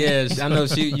 Exactly, yeah. I know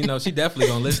she definitely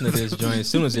gonna listen to this joint as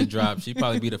soon as it drops. She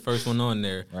probably be the first one on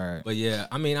there. Right. But yeah,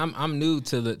 I mean, I'm new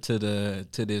to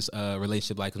this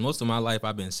relationship. Like, 'cause most of my life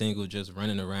I've been single, just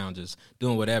running around, just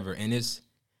doing whatever, and it's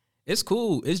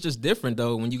cool. It's just different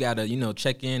though when you gotta,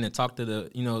 check in and talk to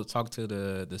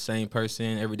the same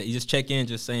person every day. You just check in,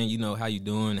 just saying, how you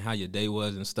doing, how your day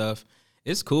was and stuff.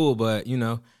 It's cool, but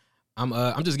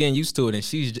I'm just getting used to it. And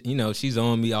she's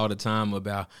on me all the time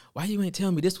about why you ain't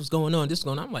telling me this was going on, this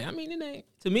going on. I'm like, I mean, it ain't,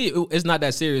 to me, it's not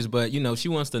that serious, but she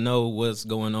wants to know what's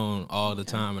going on all the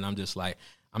time, and I'm just like,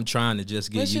 I'm trying to just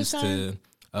get used to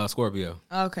Scorpio.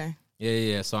 Okay.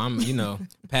 Yeah. So I'm,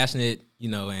 passionate,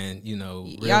 and real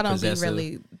y'all don't possessive. Be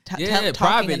really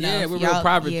private. Enough. Yeah, we're real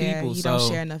private people. You so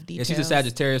don't share enough details. And she's a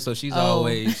Sagittarius, so she's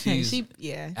always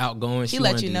outgoing. She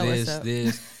let you know this, what's up.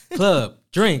 This club,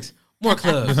 drinks, more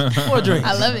clubs, more drinks.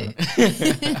 I love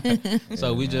it.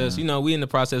 So we just, we in the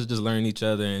process of just learning each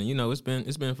other, and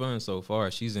it's been fun so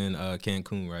far. She's in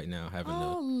Cancun right now,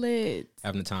 having the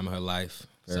time of her life.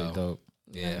 Very dope.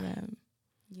 Yeah.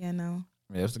 Yeah, no.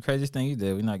 Yeah, it's the craziest thing you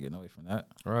did. We're not getting away from that.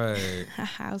 Right.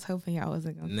 I was hoping y'all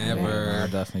wasn't going to Never. I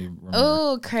definitely remember.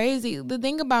 Oh, crazy. The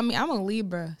thing about me, I'm a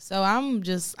Libra. So I'm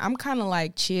kind of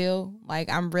like chill. Like,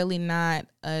 I'm really not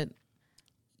it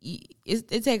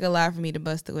take a lot for me to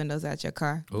bust the windows out your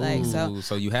car. Ooh, like,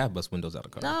 so you have bust windows out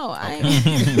of car. No, okay. I ain't.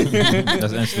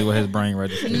 That's instantly what his brain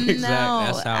registered. No, exactly.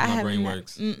 That's how my brain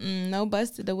works. No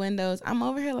busted the windows. I'm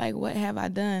over here like, what have I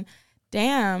done?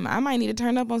 Damn, I might need to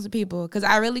turn up on some people because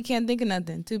I really can't think of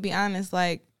nothing. To be honest,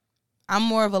 like, I'm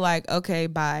more of a like, okay,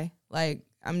 bye. Like,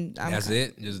 I'm That's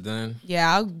it? Just done?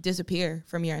 Yeah, I'll disappear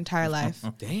from your entire life.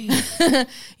 Damn.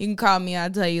 You can call me. I'll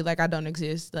tell you like I don't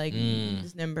exist. Like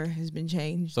this number has been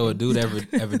changed. So a dude ever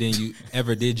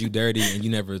did you dirty and you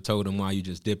never told him why, you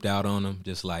just dipped out on him?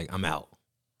 Just like, I'm out.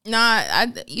 Nah,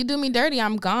 you do me dirty,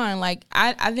 I'm gone. Like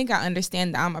I think I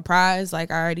understand that I'm a prize.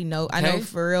 Like I already know. Okay. I know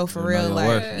for real.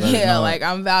 Like like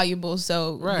I'm valuable.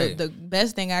 So the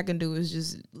best thing I can do is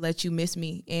just let you miss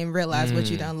me and realize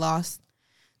what you done lost.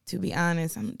 To be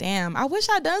honest, I wish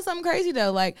I'd done something crazy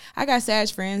though. Like I got Sag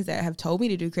friends that have told me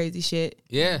to do crazy shit.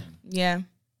 Yeah. Yeah.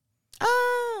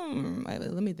 Wait,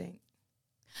 let me think.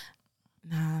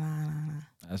 Nah.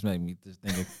 That's making me just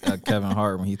think of Kevin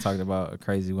Hart when he talked about a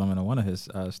crazy woman on one of his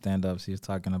stand-ups. He was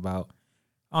talking about,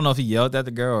 I don't know if he yelled at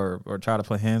the girl or tried to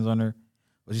put hands on her,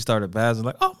 but she started bazzing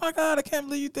like, "Oh my God, I can't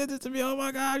believe you did this to me. Oh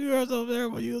my God, you are so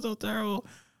terrible. You are so terrible.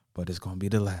 But it's going to be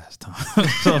the last time."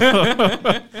 So,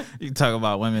 you talk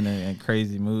about women and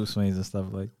crazy mood swings and stuff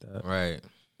like that. Right.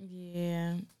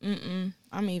 Yeah.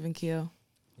 I'm even kill.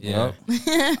 Yeah.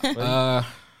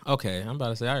 Okay. I'm about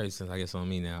to say, I guess on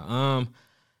me now.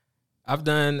 I've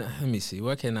done, let me see,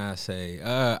 what can I say?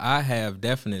 I have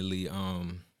definitely,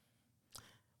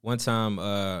 one time,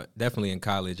 definitely in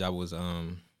college, I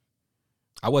wasn't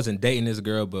dating this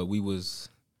girl, but we was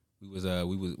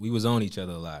on each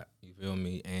other a lot. You feel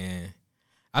me? And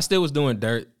I still was doing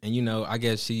dirt, and I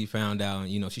guess she found out,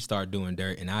 and she started doing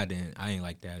dirt, and I ain't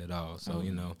like that at all. So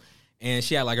and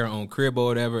she had like her own crib or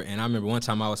whatever. And I remember one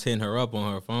time I was hitting her up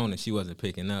on her phone, and she wasn't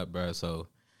picking up, bro. So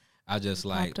I just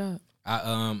like.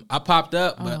 I popped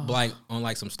up, but like on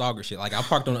like some stalker shit. Like I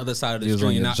parked on the other side of the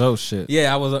street. On Joe shit.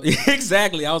 Yeah, I was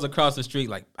exactly. I was across the street.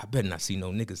 Like I better not see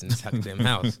no niggas in this goddamn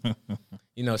house.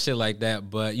 Shit like that.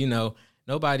 But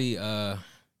nobody ever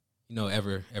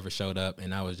showed up,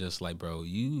 and I was just like, bro,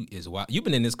 you is wild. You've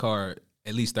been in this car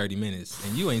at least 30 minutes,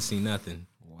 and you ain't seen nothing.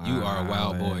 Wow, you are a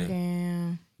wild boy.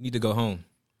 Damn. You need to go home.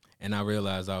 And I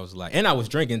realized I was like, and I was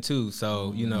drinking too,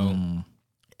 so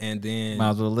And then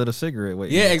might as well lit a cigarette.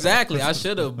 Wait, yeah, exactly. I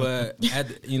should have, but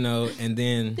and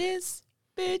then this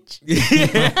bitch.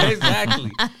 Yeah,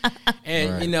 exactly.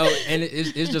 And right. And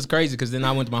it's just crazy because then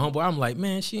I went to my homeboy. I'm like,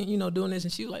 man, she doing this,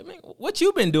 and she was like, man, what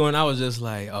you been doing? I was just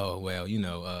like, oh well,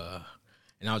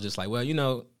 and I was just like,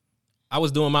 well, I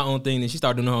was doing my own thing, and she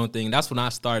started doing her own thing. That's when I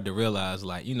started to realize,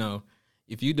 like,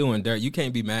 if you doing dirt, you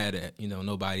can't be mad at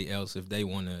nobody else if they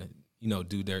want to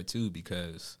do dirt too,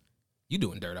 because you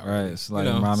doing dirt already. Right. It's like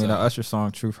remind me of the Usher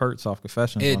song "Truth Hurts" off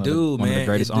Confessions. One of the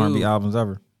greatest R&B albums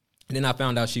ever. And then I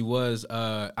found out she was.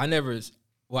 I never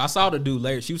Well, I saw the dude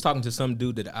later. She was talking to some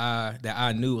dude that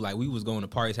I knew. Like, we was going to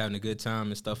parties, having a good time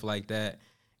and stuff like that.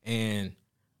 And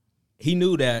he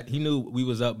knew we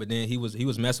was up, but then he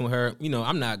was messing with her. You know,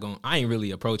 I ain't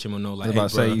really approach him or no like. I was about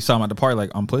to say, you saw him at the party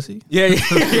like, I'm pussy? Yeah,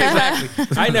 exactly.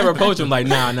 I ain't never approached him like,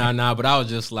 nah. But I was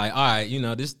just like, all right, you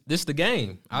know, this the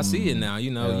game. I see it now.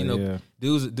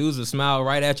 Dudes will smile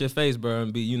right at your face, bro,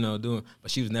 and be, you know, doing. But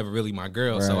she was never really my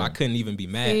girl, right. So I couldn't even be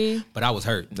mad. See? But I was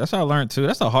hurt. That's what I learned too.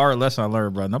 That's a hard lesson I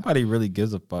learned, bro. Nobody really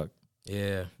gives a fuck.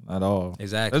 Yeah, at all.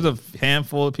 Exactly. There's a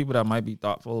handful of people that might be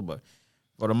thoughtful, but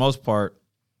for the most part,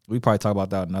 we probably talk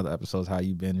about that in other episodes, how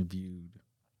you've been viewed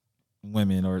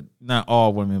women, or not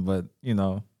all women, but, you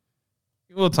know,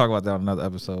 we'll talk about that in another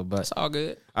episode. But it's all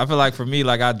good. I feel like for me,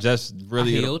 like I just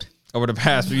really, healed. Over the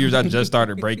past few years, I just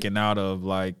started breaking out of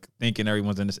like thinking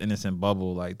everyone's in this innocent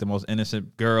bubble, like the most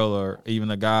innocent girl or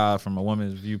even a guy from a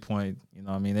woman's viewpoint. You know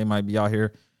what I mean? They might be out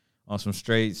here on some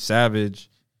straight, savage,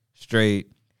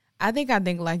 straight. I think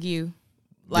like you.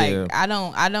 Like, yeah.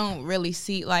 I don't really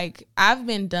see, like, I've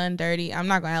been done dirty. I'm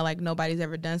not going to act like nobody's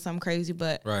ever done something crazy,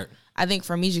 but right. I think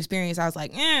from each experience, I was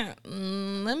like,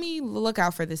 let me look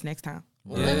out for this next time.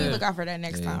 Yeah. Let me look out for that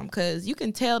next time. Because you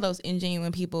can tell those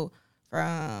ingenuine people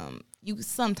from, you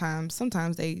sometimes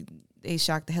they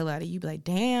shock the hell out of you. Be like,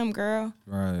 damn, girl.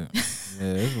 Right.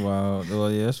 Yeah, it's wild. Well,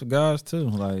 yeah, it's for guys, too.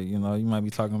 Like, you know, you might be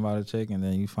talking about a chick, and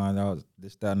then you find out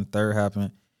this, that, and the third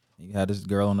happened. You had this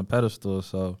girl on the pedestal,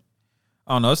 so.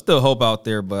 I don't know. It's still hope out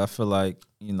there, but I feel like,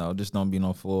 you know, just don't be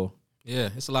no fool. Yeah,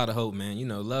 it's a lot of hope, man. You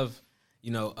know, love,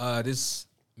 you know,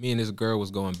 me and this girl was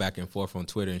going back and forth on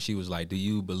Twitter, and she was like, do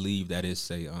you believe that it's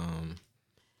do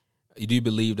you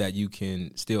believe that you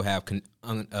can still have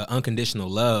unconditional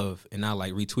love? And I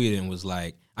like retweeted and was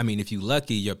like, I mean, if you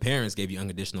lucky, your parents gave you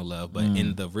unconditional love, but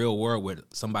in the real world with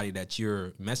somebody that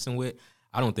you're messing with,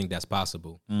 I don't think that's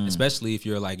possible, especially if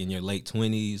you're like in your late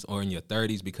 20s or in your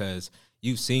 30s, because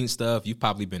you've seen stuff, you've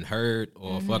probably been hurt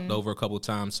or fucked over a couple of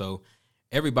times. So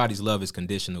everybody's love is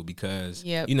conditional because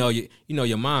you know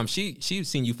your mom, she's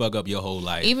seen you fuck up your whole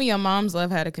life. Even your mom's love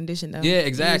had a condition though. Yeah,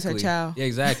 exactly. Her child. Yeah,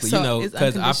 exactly. So you know,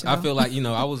 because I feel like, you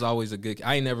know, I was always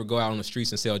I ain't never go out on the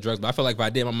streets and sell drugs, but I feel like if I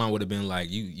did, my mom would have been like,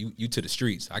 you to the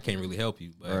streets. I can't really help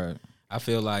you. But right. I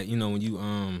feel like, you know,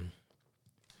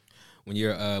 when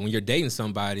you're dating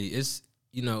somebody, it's,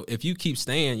 you know, if you keep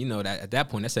staying, you know, that at that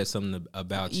point that says something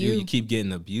about you. You keep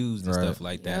getting abused and stuff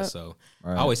like that. So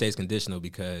I always say it's conditional,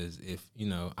 because if, you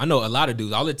know, I know a lot of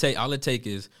dudes, all it take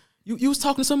is you was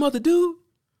talking to some other dude.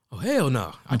 Oh hell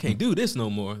no, I can't do this no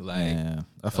more. Like,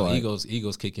 I feel like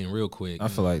egos kick in real quick. I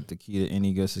feel like the key to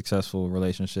any good successful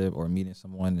relationship or meeting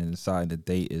someone and deciding to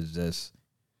date is just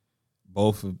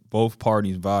both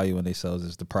parties valuing themselves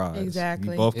as the prize.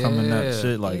 Exactly. You both come in that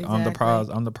shit like, exactly. I'm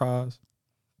the prize.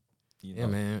 You know,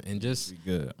 man, and just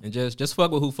good. And just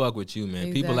fuck with who fuck with you, man.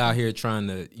 Exactly. People out here trying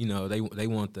to, you know, they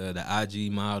want the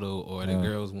IG model, or the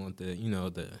girls want the, you know,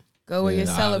 the go where you're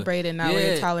celebrated, not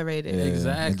where you're tolerated. Yeah.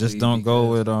 Exactly. And just don't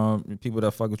go with people that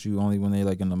fuck with you only when they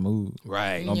like in the mood.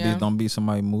 Right. Don't be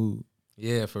somebody's mood.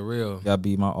 Yeah, for real. You gotta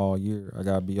be my all year. I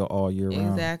gotta be your all year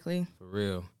round. Exactly. For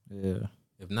real. Yeah.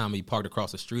 If not, I'm be parked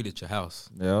across the street at your house.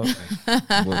 Yeah.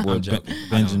 I'm joking.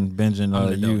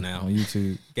 Binging you now. On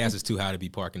YouTube. Gas is too high to be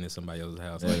parking in somebody else's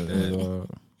house like that.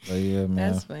 Yeah, man.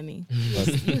 That's funny.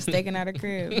 You was staking out a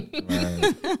crib.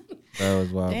 Right. That was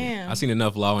wild. Damn. I seen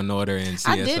enough Law and Order and CSI.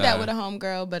 I did that with a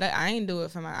homegirl, but I ain't do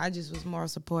it for I just was more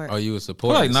support. Oh, you a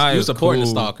supporter? Like, nah, you supporting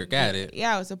cool. the stalker. Got it.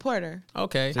 Yeah, I was a supporter.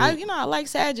 Okay. I like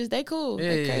Sages. They cool. Yeah,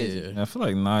 they crazy. I feel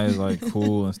like Naya's like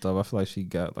cool and stuff. I feel like she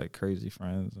got like crazy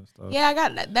friends and stuff. Yeah, I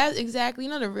got that exactly. You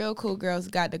know, the real cool girls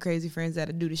got the crazy friends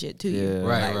that'll do the shit to you.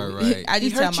 Right. I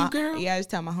just tell my girl. Yeah, I just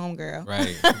tell my homegirl.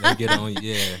 Right. They get on.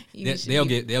 Yeah.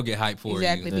 They'll get hyped for you.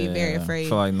 Exactly. Be very afraid. I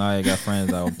feel like Naya got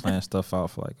friends that will plan stuff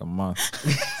out for like a month.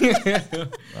 Like,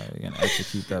 and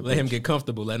execute that. Let him get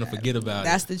comfortable. Let him forget about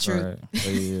That's the truth. Right.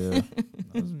 Yeah,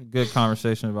 it was a good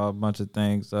conversation about a bunch of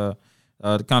things. To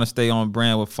kind of stay on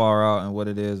brand with Far Out and what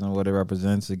it is and what it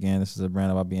represents. Again, this is a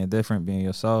brand about being different, being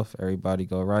yourself. Everybody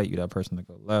go right. You that person to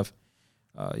go left.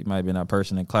 You might have been that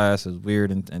person in class is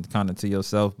weird and kind of to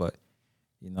yourself, but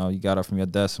you know you got up from your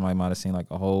desk. Somebody might have seen like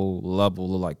a whole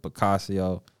level of like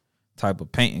Picasso type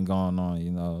of painting going on, you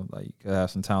know, like you could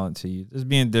have some talent to you. Just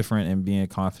being different and being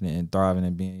confident and thriving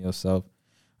and being yourself.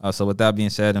 So with that being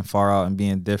said, and Far Out and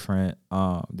being different,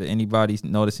 did anybody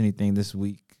notice anything this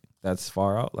week that's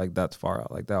Far Out? Like that's Far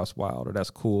Out, like that was wild, or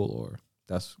that's cool, or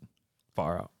that's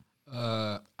Far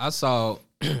Out? I saw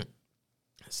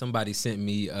somebody sent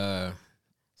me, so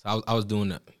I was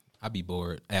doing, I be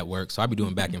bored at work, so I be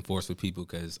doing back and forth with people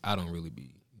because I don't really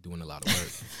be doing a lot of work.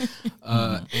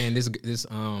 And this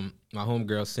my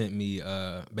homegirl sent me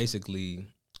basically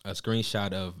a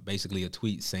screenshot of basically a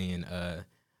tweet saying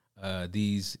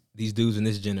these dudes in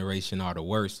this generation are the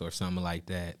worst or something like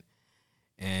that.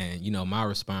 And my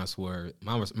response was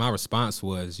back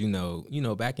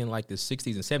in like the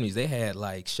 60s and 70s they had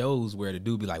like shows where the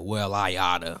dude be like, well, I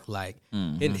oughta, like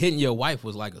hitting your wife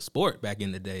was like a sport back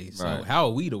in the day. So how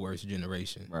are we the worst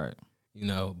generation? Right.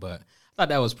 But I thought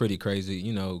that was pretty crazy,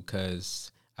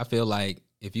 because I feel like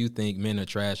if you think men are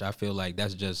trash, I feel like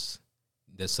that's just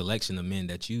the selection of men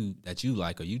that you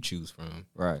like or you choose from.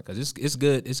 Right. Because it's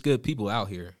good people out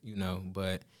here,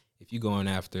 but if you're going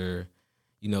after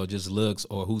just looks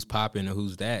or who's popping or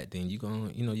who's that, then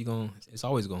it's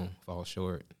always gonna fall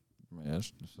short. Man,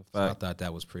 that's a fact. So I thought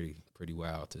that was pretty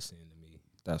wild to send to me.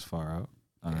 That's far out.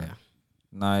 All yeah. Right.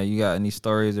 Nah, you got any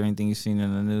stories or anything you seen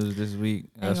in the news this week?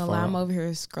 I'm over here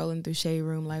scrolling through Shade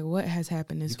Room like, what has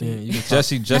happened this week? You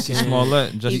can Jesse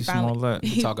Smollett. Jesse Smollett.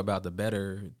 You can talk about the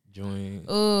Better joint.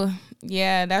 Oh,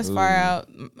 yeah, that's far out.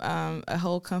 A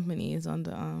whole company is on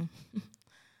the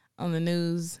on the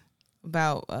news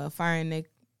about firing their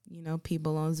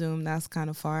people on Zoom. That's kind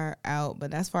of far out,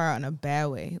 but that's far out in a bad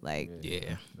way. Like,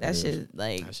 yeah, that shit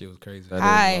was crazy.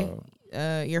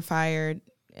 You're fired,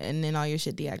 and then all your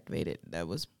shit deactivated. That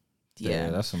was, yeah,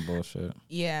 that's some bullshit.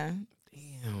 Yeah.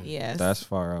 Damn. Yes. That's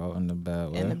far out in the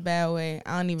bad way. In a bad way.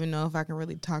 I don't even know if I can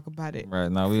really talk about it.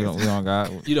 Right. No, we don't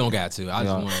got. You don't got to. I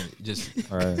just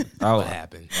want All right. What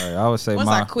happened? All right. I would say once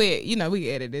I quit, we can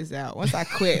edit this out. Once I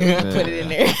quit, we can put it in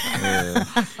there.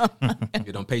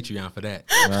 Get on Patreon for that.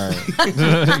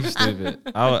 Right. You stupid.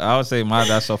 I would say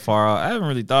that's so far out. I haven't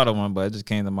really thought of one, but it just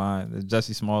came to mind. It's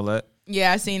Jesse Smollett.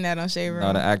 Yeah, I seen that on Shade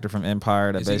Room. The actor from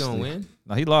Empire. That Is basically, he gonna win?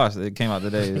 No, he lost. It came out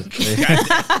today. Yeah,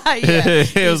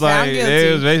 it was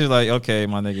basically like, okay,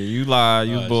 my nigga, you lied,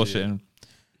 you was bullshitting. Shit.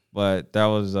 But that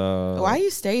was why you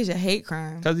stage a hate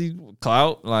crime? Because he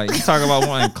clout. Like, you talk about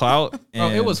wanting clout.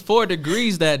 And, it was 4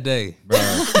 degrees that day, bro.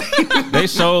 They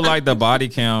showed like the body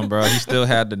cam, bro. He still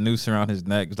had the noose around his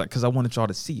neck. It's like, because I wanted y'all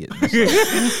to see it.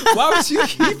 Why would you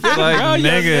keep it? Like,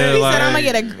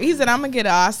 nigga, he said I'm gonna get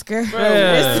an Oscar. Bro,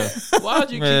 yeah. Why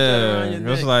would you keep that around your neck?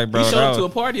 It was like, bro, he showed up to a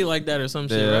party like that or some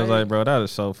shit, right? I was like, bro, that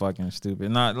is so fucking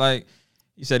stupid. Not like,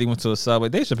 he said he went to a Subway.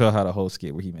 Dave Chappelle had a whole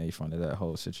skit where he made fun of that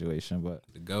whole situation, but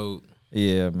the GOAT.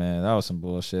 Yeah, man, that was some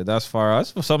bullshit. That's far out.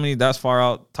 So many that's far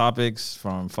out topics,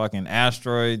 from fucking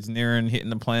asteroids hitting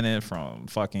the planet, from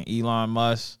fucking Elon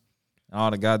Musk and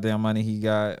all the goddamn money he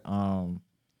got.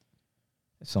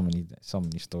 So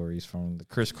many stories, from the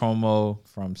Chris Cuomo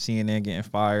from CNN getting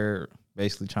fired,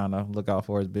 basically trying to look out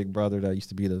for his big brother that used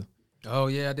to be the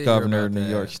I did governor of New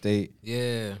York State.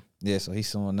 Yeah, so he's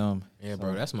suing them. Yeah,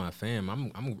 bro, that's my fam.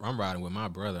 I'm riding with my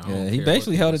brother. He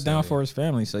basically held it down for his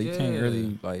family, so you can't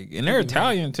really and they're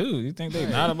Italian too. You think they're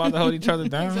not about to hold each other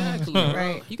down? Exactly,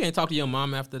 right? You can't talk to your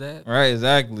mom after that, right?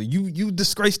 Exactly. You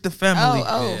disgraced the family.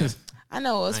 Yeah. I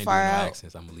know it was far out.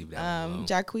 Accents. I'm gonna leave that alone.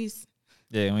 Jacquees.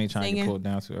 Yeah, we ain't trying to pull it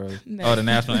down too early. No. Oh, the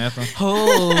national anthem.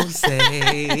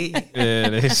 Jose. Yeah,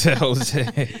 they said Jose.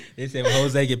 They said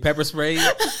Jose get pepper sprayed.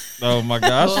 Oh my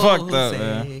God, that's fucked up,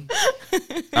 man.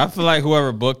 I feel like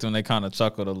whoever booked them, they kind of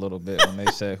chuckled a little bit when they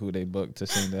said who they booked to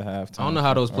sing the halftime. I don't know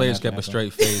how those players kept a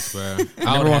straight face, bro.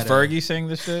 Remember when Fergie sang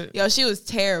this shit? Yo, she was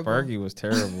terrible. Fergie was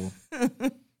terrible.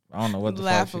 I don't know what the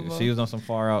fuck she was on some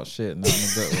far out shit, not in a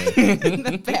good way. In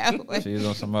the bad way. She was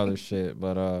on some other shit.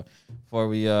 But before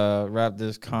we wrap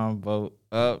this convo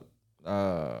up,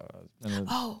 I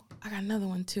got another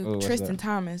one too. Tristan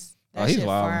Thompson. He's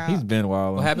wild. He's been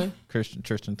wild. What happened?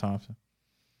 Tristan Thompson.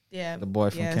 Yeah, the boy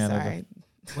from Canada. Sorry.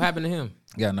 What happened to him?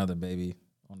 He got another baby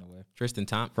on the way. Tristan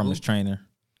Thompson from his trainer.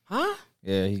 Huh?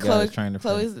 Yeah, he got his trainer.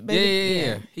 Chloe's baby.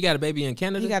 Yeah. He got a baby in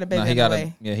Canada. He got a baby on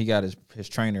the way. He got his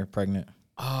trainer pregnant.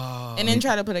 Oh. And then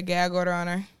try to put a gag order on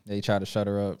her. Yeah, he tried to shut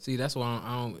her up. See, that's why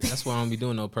I don't be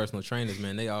doing no personal trainers,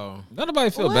 man. They all. Nobody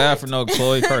feel bad for no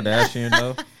Khloe Kardashian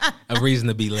though. A reason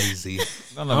to be lazy.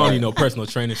 I don't need no personal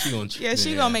trainer. She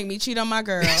gonna make me cheat on my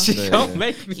girl. She gonna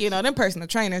make me. Them personal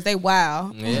trainers, they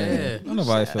wild. Yeah.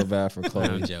 Nobody feel bad for Khloe.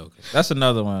 I'm joking. That's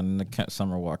another one in the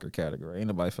Summer Walker category. Ain't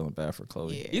nobody feeling bad for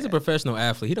Khloe. Yeah. He's a professional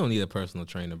athlete. He don't need a personal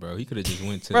trainer, bro. He could have just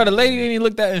went to. Bro, the lady didn't even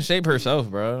look that in shape herself,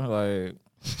 bro. Like.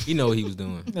 You know what he was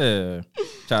doing. Yeah.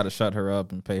 Try to shut her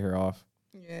up and pay her off.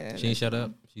 Yeah. She ain't shut up.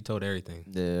 She told everything.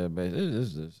 Yeah, but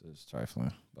it's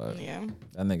trifling. But yeah.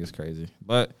 That nigga's crazy.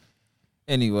 But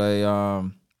anyway,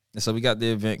 so we got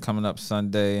the event coming up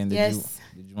Sunday. And did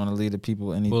you want to lead the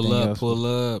people anything else?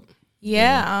 Pull up.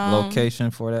 Yeah. Location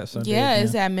for that Sunday? Yeah,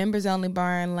 it's at Members Only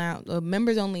Bar and Lounge,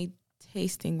 Members Only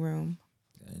Tasting Room.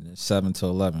 And it's 7 to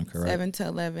 11, correct? 7 to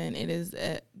 11. It is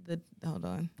at hold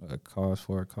on. A cause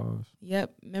for a cause.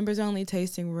 Yep. Members only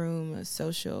tasting room,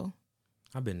 social.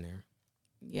 I've been there.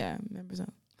 Yeah, members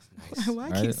only. Nice. Why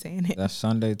I keep saying it? That's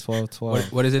Sunday,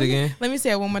 12/12. What is it again? Let me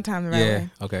say it one more time the right way.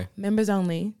 Okay. Members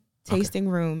only, tasting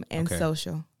room, and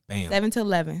social. Bam. 7 to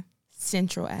 11,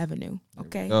 Central Avenue.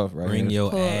 Okay. Bring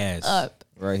your Pull ass up.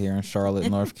 Right here in Charlotte,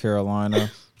 North Carolina.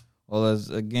 Well,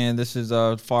 this is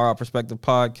a Far Out Perspective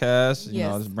podcast. You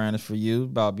know, this brand is for you,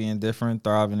 about being different,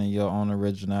 thriving in your own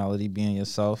originality, being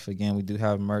yourself. Again, we do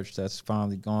have merch that's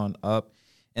finally gone up.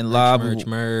 And live,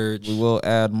 merch. We will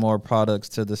add more products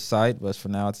to the site, but for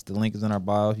now, the link is in our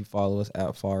bio. If you follow us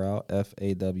at Far Out,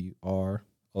 FAWROUT.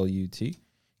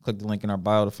 Click the link in our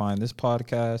bio to find this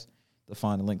podcast, to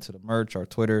find the link to the merch, our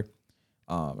Twitter.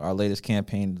 Our latest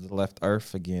campaign is Left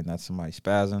Earth. Again, that's somebody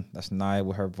spazzing. That's Nia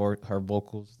with her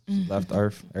vocals. Left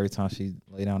Earth. Every time she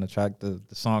lay down the track, the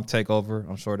song take over.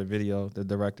 I'm sure the video, the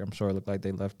director, I'm sure it looked like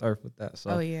they left Earth with that.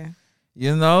 So,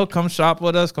 you know, come shop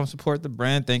with us. Come support the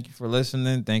brand. Thank you for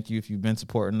listening. Thank you if you've been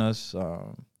supporting us.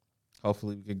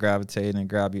 Hopefully we could gravitate and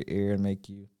grab your ear and make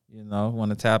you, want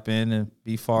to tap in and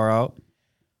be far out.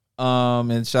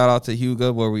 And shout out to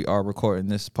Hugo, where we are recording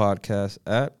this podcast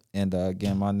at. And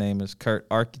again, my name is Kurt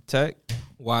Architect.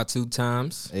 Y2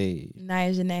 times. Hey.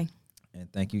 Nia Janae.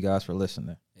 And thank you guys for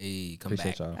listening. Hey, come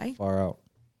Appreciate back. y'all. Far out.